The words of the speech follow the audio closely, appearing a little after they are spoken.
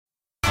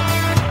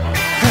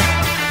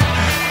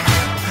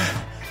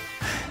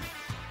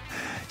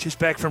Just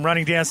back from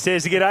running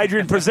downstairs to get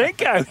Adrian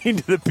Proszenko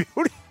into the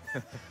building.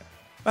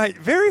 Mate,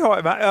 very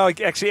high, mate. Oh,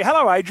 actually,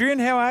 hello, Adrian.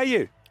 How are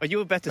you? Oh, you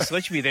were about to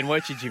sledge me then,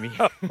 weren't you, Jimmy?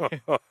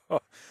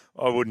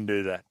 I wouldn't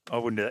do that.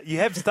 You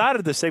have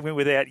started the segment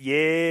without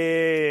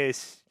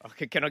yes.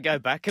 Okay, can I go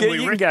back? You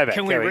can go back.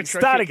 Can we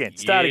start again?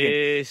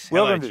 Yes.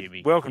 Welcome, Hello,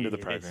 Jimmy. welcome to the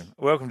program.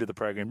 Welcome to the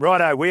program.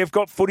 Righto, we have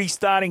got footy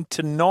starting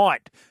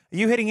tonight. Are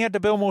you heading out to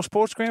Belmore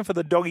Sports Ground for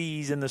the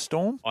Doggies and the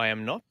Storm? I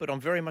am not, but I'm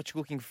very much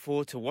looking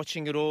forward to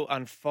watching it all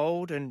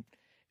unfold. And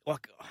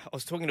like, I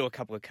was talking to a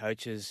couple of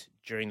coaches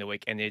during the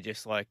week, and they're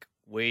just like,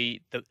 we're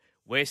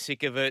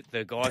sick of it.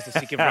 The guys are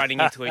sick of running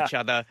into each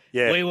other.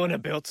 Yeah. We want to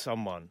belt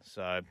someone.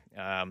 So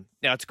now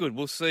it's good.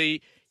 We'll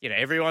see.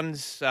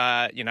 Everyone's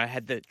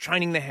had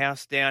training the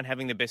house down,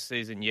 having the best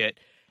season yet,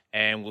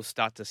 and we'll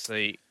start to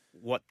see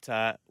what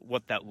that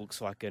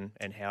looks like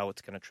and how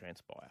it's going to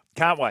transpire.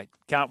 Can't wait.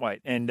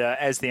 And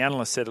as the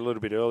analyst said a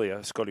little bit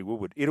earlier, Scotty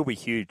Woodward, it'll be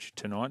huge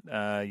tonight.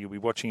 You'll be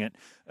watching it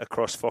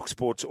across Fox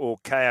Sports or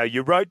KO.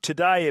 You wrote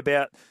today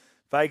about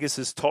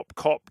Vegas's top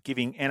cop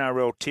giving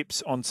NRL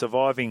tips on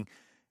surviving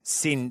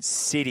Sin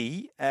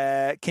City.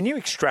 Can you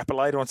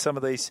extrapolate on some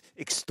of these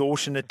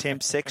extortion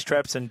attempts, sex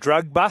traps and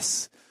drug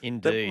busts?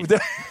 Indeed.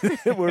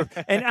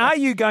 And are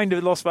you going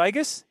to Las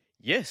Vegas?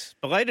 Yes,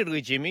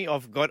 belatedly, Jimmy.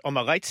 I'm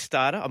a late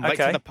starter. I'm late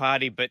to the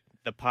party, but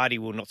the party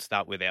will not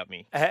start without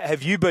me.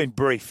 Have you been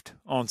briefed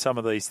on some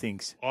of these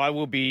things? I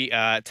will be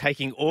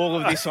taking all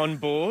of this on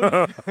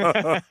board.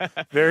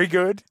 Very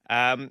good.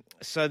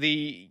 So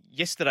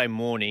yesterday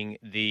morning,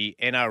 the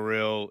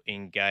NRL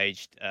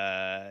engaged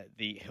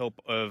the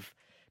help of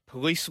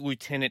Police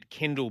Lieutenant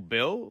Kendall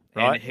Bell,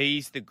 right. And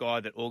he's the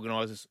guy that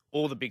organises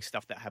all the big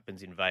stuff that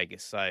happens in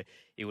Vegas. So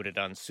he would have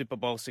done Super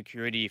Bowl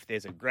security if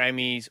there's a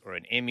Grammys or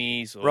an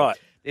Emmys. Or right.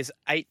 There's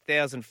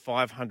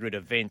 8,500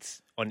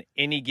 events on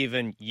any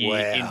given year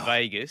in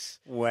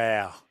Vegas.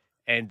 Wow.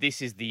 And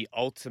this is the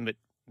ultimate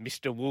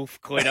Mr. Wolf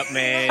cleanup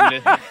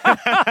man.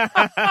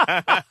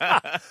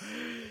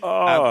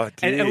 Dear.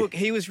 And look,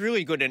 he was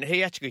really good. And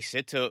he actually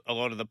said to a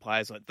lot of the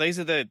players, like, these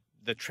are the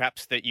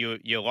traps that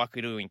you're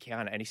likely to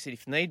encounter. And he said,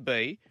 if need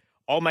be,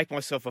 I'll make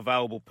myself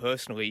available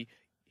personally.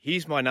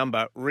 Here's my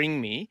number. Ring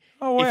me.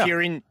 Oh, wow.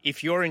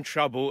 If you're in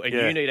trouble and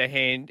you need a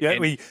hand. Yeah,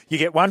 you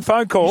get one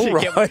phone call,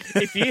 right?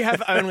 If you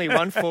have only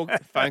one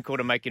phone call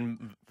to make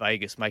in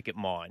Vegas, make it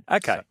mine.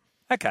 Okay.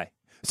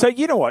 So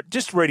you know what?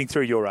 Just reading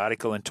through your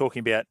article and talking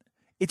about,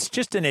 it's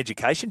just an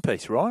education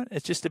piece, right?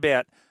 It's just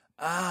about,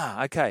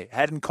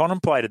 hadn't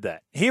contemplated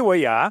that. Here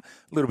we are, a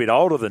little bit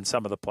older than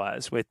some of the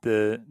players with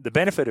the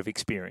benefit of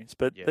experience.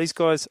 But these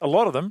guys, a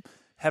lot of them,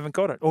 haven't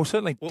got it, or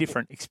certainly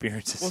different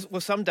experiences. Well,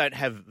 some don't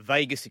have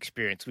Vegas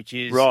experience, which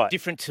is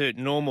different to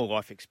normal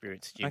life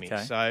experience, Jimmy.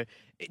 Okay. So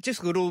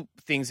just little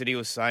things that he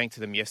was saying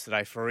to them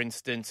yesterday. For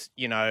instance,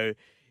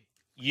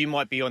 you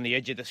might be on the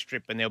edge of the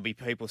strip and there'll be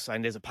people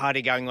saying there's a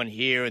party going on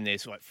here and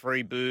there's like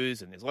free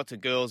booze and there's lots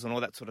of girls and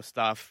all that sort of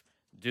stuff.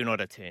 Do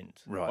not attend.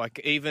 Right. Like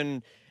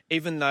even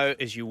though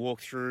as you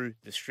walk through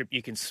the strip,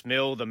 you can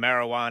smell the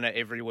marijuana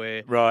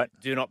everywhere. Right.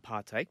 Do not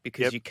partake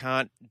because you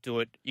can't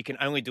do it. You can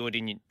only do it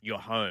in your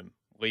home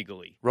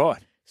legally.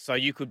 Right. So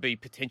you could be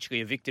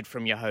potentially evicted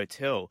from your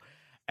hotel.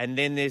 And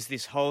then there's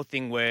this whole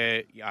thing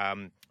where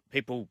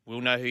people will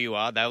know who you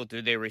are. They'll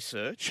do their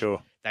research.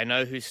 Sure. They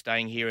know who's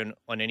staying here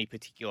on any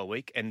particular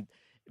week. And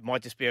it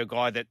might just be a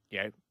guy that,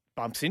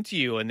 bumps into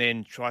you and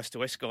then tries to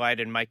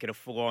escalate and make it a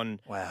full-on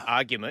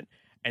argument.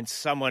 And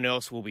someone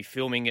else will be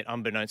filming it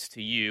unbeknownst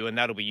to you, and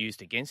that'll be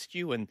used against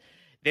you. And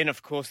then,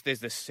 of course, there's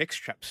the sex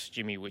traps,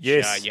 Jimmy, which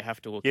you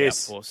have to look out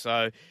for.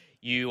 So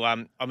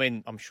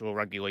I'm sure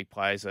rugby league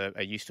players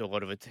are used to a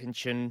lot of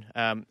attention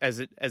as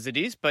it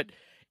is, but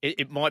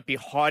it might be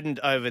heightened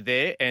over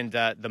there, and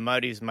the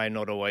motives may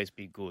not always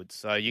be good.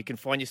 So you can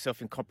find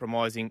yourself in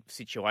compromising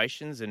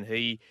situations, and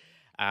he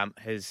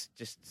has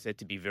just said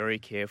to be very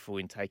careful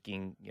in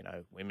taking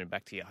women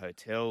back to your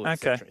hotel,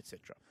 etc.,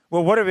 etc.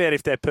 Well, what about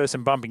if that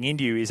person bumping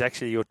into you is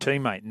actually your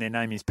teammate and their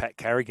name is Pat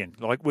Carrigan?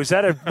 Like, was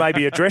that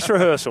maybe a dress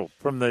rehearsal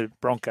from the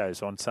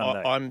Broncos on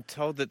Sunday? I'm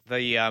told that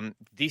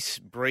this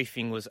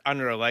briefing was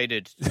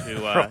unrelated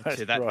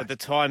to that, but the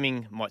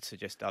timing might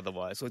suggest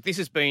otherwise. Look, this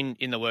has been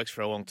in the works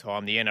for a long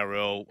time. The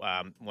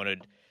NRL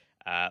wanted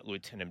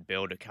Lieutenant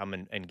Bell to come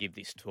and give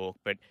this talk,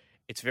 but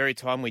it's very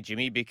timely,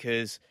 Jimmy,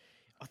 because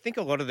I think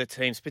a lot of the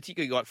teams,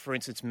 particularly like, for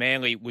instance,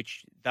 Manly,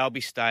 which they'll be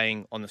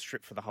staying on the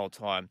strip for the whole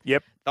time.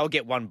 Yep. They'll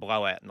get one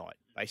blowout night,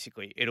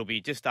 basically. It'll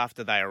be just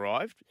after they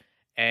arrived,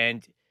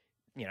 and,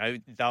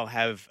 they'll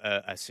have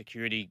a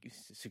security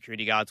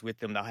guards with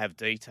them. They'll have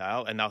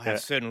detail, and they'll have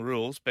certain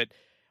rules. But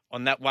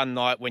on that one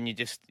night when you're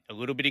just a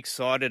little bit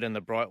excited and the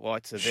bright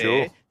lights are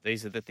there,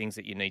 these are the things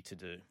that you need to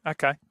do.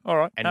 Okay. All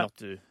right. And not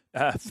do.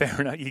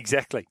 Fair enough.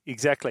 Exactly.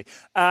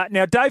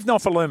 Now, Dave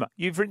Nofaluma,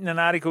 you've written an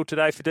article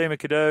today. Fadima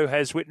Cadeau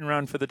has written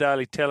run for the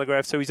Daily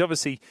Telegraph, so he's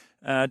obviously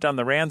done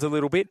the rounds a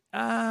little bit.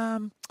 How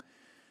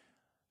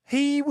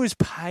He was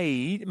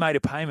made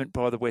a payment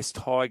by the West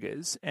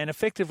Tigers, and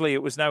effectively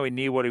it was nowhere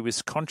near what he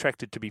was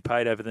contracted to be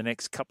paid over the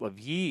next couple of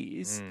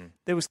years.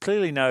 There was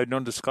clearly no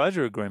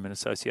non-disclosure agreement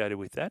associated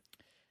with that.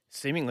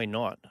 Seemingly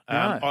not.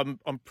 No.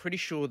 I'm pretty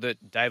sure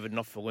that David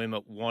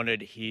Nofaluma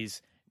wanted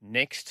his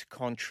next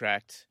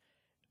contract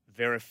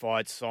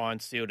verified,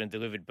 signed, sealed, and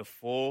delivered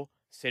before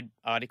said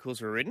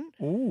articles were written.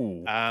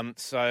 Ooh.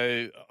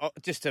 So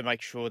just to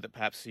make sure that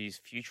perhaps his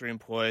future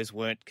employers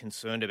weren't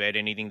concerned about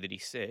anything that he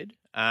said.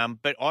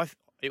 But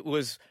it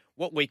was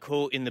what we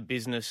call in the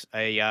business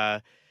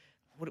a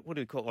what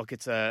do we call it? Like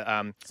it's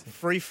a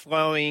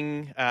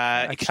free-flowing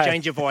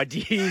exchange of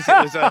ideas.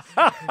 It was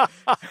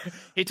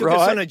he took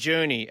us on a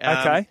journey.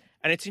 Okay.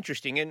 And it's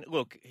interesting. And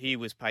look, he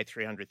was paid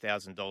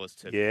 $300,000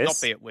 to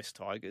not be at West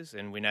Tigers,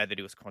 and we know that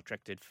he was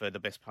contracted for the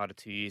best part of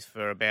 2 years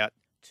for about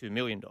 $1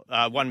 million.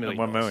 $1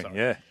 million,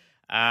 yeah.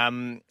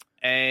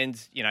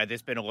 And, you know,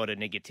 there's been a lot of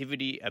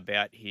negativity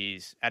about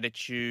his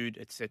attitude,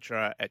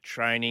 etc., at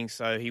training.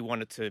 So he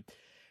wanted to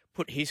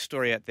put his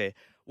story out there.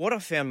 What I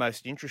found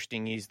most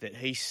interesting is that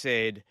he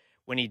said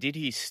when he did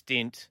his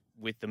stint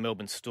with the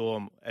Melbourne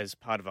Storm as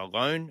part of a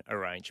loan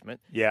arrangement,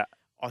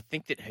 I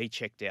think that he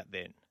checked out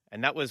then.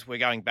 And that was, we're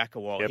going back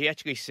a while. Yep. He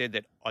actually said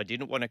that I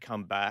didn't want to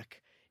come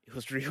back. It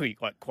was really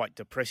quite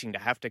depressing to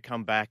have to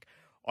come back.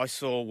 I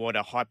saw what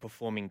a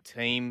high-performing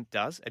team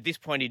does. At this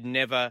point, he'd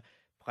never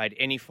played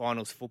any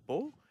finals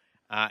football.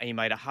 He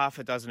made a half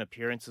a dozen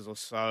appearances or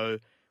so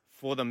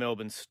for the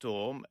Melbourne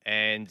Storm,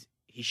 and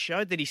he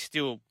showed that he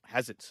still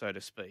has it, so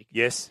to speak.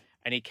 Yes.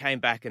 And he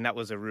came back, and that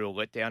was a real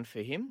letdown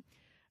for him.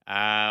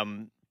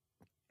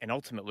 And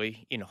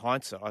ultimately, in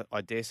hindsight, I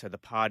dare say the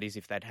parties,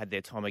 if they'd had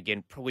their time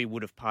again, probably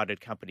would have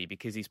parted company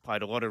because he's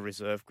played a lot of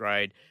reserve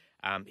grade.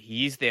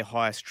 He is their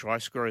highest try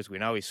scorer. As we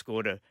know, he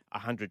scored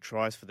 100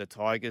 tries for the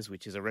Tigers,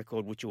 which is a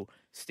record which will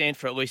stand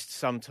for at least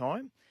some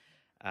time.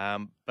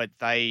 But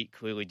they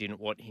clearly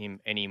didn't want him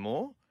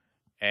anymore.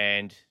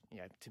 And, you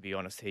know, to be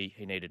honest, he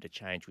needed a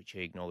change, which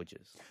he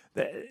acknowledges.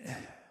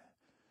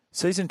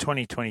 Season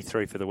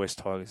 2023 for the West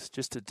Tigers,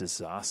 just a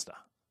disaster.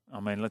 I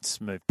mean, let's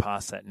move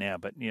past that now,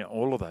 but, you know,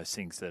 all of those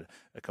things that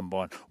are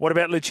combined. What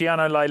about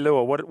Luciano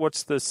Leilua?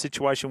 What's the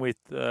situation with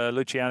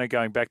Luciano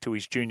going back to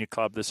his junior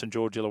club, the St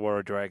George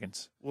Illawarra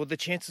Dragons? Well, the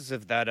chances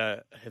of that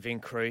have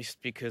increased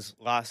because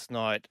last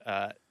night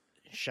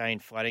Shane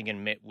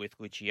Flanagan met with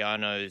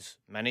Luciano's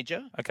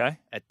manager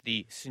at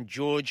the St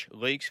George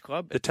Leagues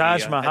Club. The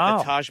Taj Mahal. At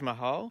the Taj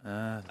Mahal.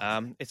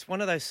 It's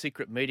one of those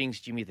secret meetings,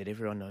 Jimmy, that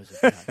everyone knows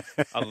about.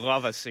 I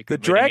love a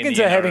secret meeting. The Dragons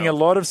are having a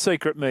lot of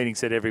secret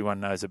meetings that everyone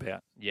knows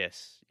about.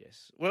 Yes.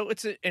 Well,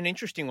 it's an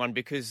interesting one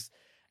because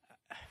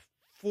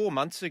 4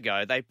 months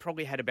ago, they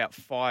probably had about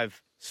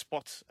 5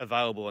 spots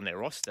available on their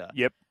roster.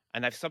 Yep.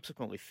 And they've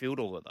subsequently filled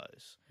all of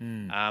those.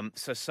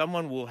 So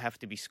someone will have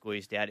to be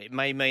squeezed out. It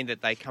may mean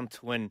that they come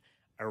to an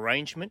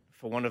arrangement,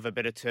 for want of a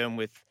better term,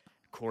 with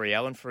Corey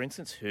Allen, for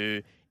instance,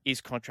 who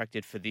is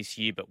contracted for this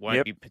year but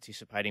won't be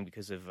participating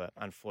because of,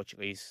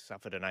 unfortunately, he's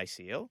suffered an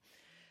ACL.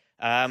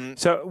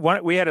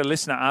 We had a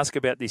listener ask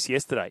about this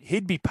yesterday.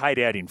 He'd be paid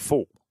out in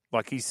full,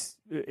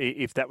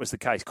 if that was the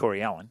case,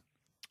 Corey Allen.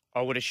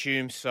 I would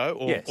assume so,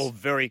 or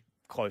very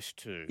close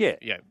to.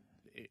 Yeah.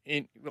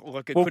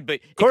 Could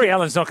be. Corey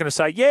Allen's not going to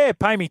say,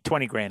 pay me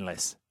 20 grand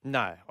less.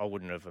 No, I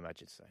wouldn't have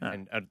imagined so. No.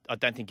 And I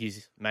don't think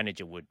his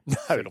manager would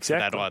settle for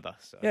that either.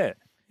 So.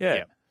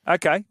 Yeah.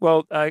 Okay,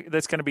 well,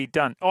 that's going to be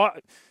done.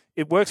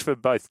 It works for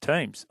both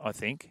teams, I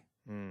think.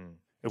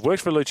 It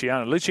works for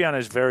Luciano.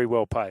 Luciano's very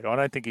well paid. I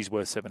don't think he's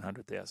worth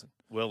 $700,000.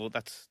 Well,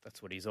 that's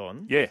what he's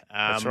on. Yeah,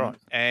 that's right.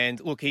 And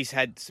look, he's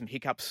had some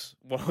hiccups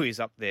while he's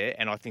up there,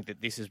 and I think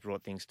that this has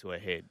brought things to a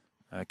head.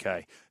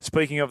 Okay.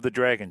 Speaking of the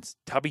Dragons,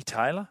 Tubby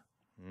Taylor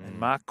and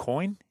Mark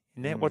Coyne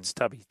in there. What's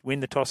Tubby?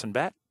 Win the toss and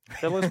bat?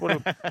 Tell us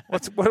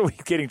what are we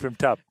getting from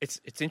Tub? It's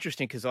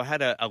interesting because I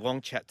had a long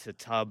chat to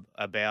Tub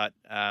about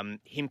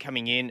him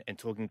coming in and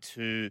talking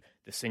to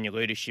the senior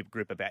leadership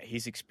group about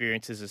his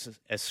experiences as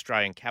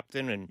Australian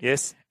captain. And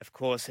yes, of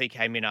course, he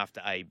came in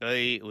after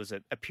AB. It was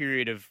a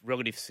period of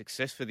relative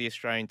success for the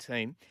Australian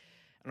team.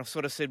 And I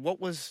sort of said, what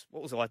was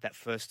it like that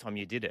first time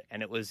you did it?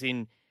 And it was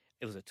a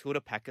tour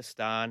to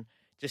Pakistan,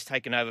 just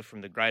taken over from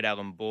the Great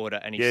Alan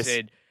Border. And he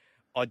said,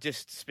 I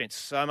just spent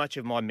so much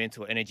of my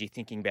mental energy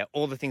thinking about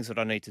all the things that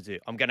I need to do.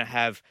 I'm going to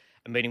have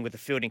a meeting with the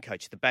fielding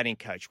coach, the batting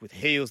coach, with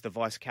Heels, the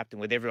vice captain,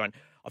 with everyone.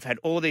 I've had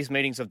all these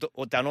meetings. I've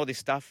done all this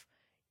stuff.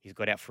 He's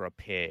got out for a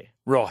pair.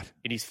 Right.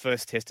 In his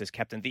first test as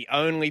captain, the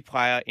only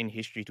player in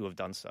history to have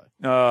done so.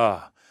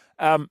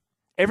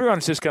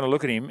 Everyone's just going to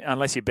look at him,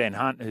 unless you're Ben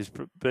Hunt,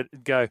 but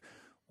go,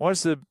 why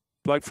is the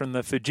bloke from the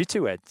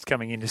Fujitsu ads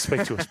coming in to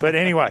speak to us? But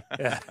anyway,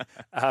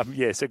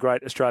 yes, a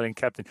great Australian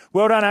captain.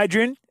 Well done,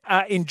 Adrian.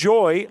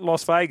 Enjoy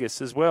Las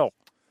Vegas as well.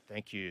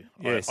 Thank you.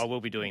 Yes. I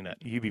will be doing that.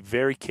 You be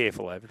very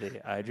careful over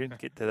there, Adrian.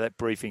 Get to that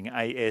briefing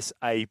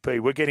ASAP.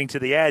 We're getting to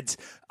the ads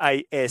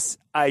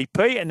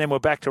ASAP, and then we're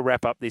back to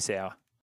wrap up this hour.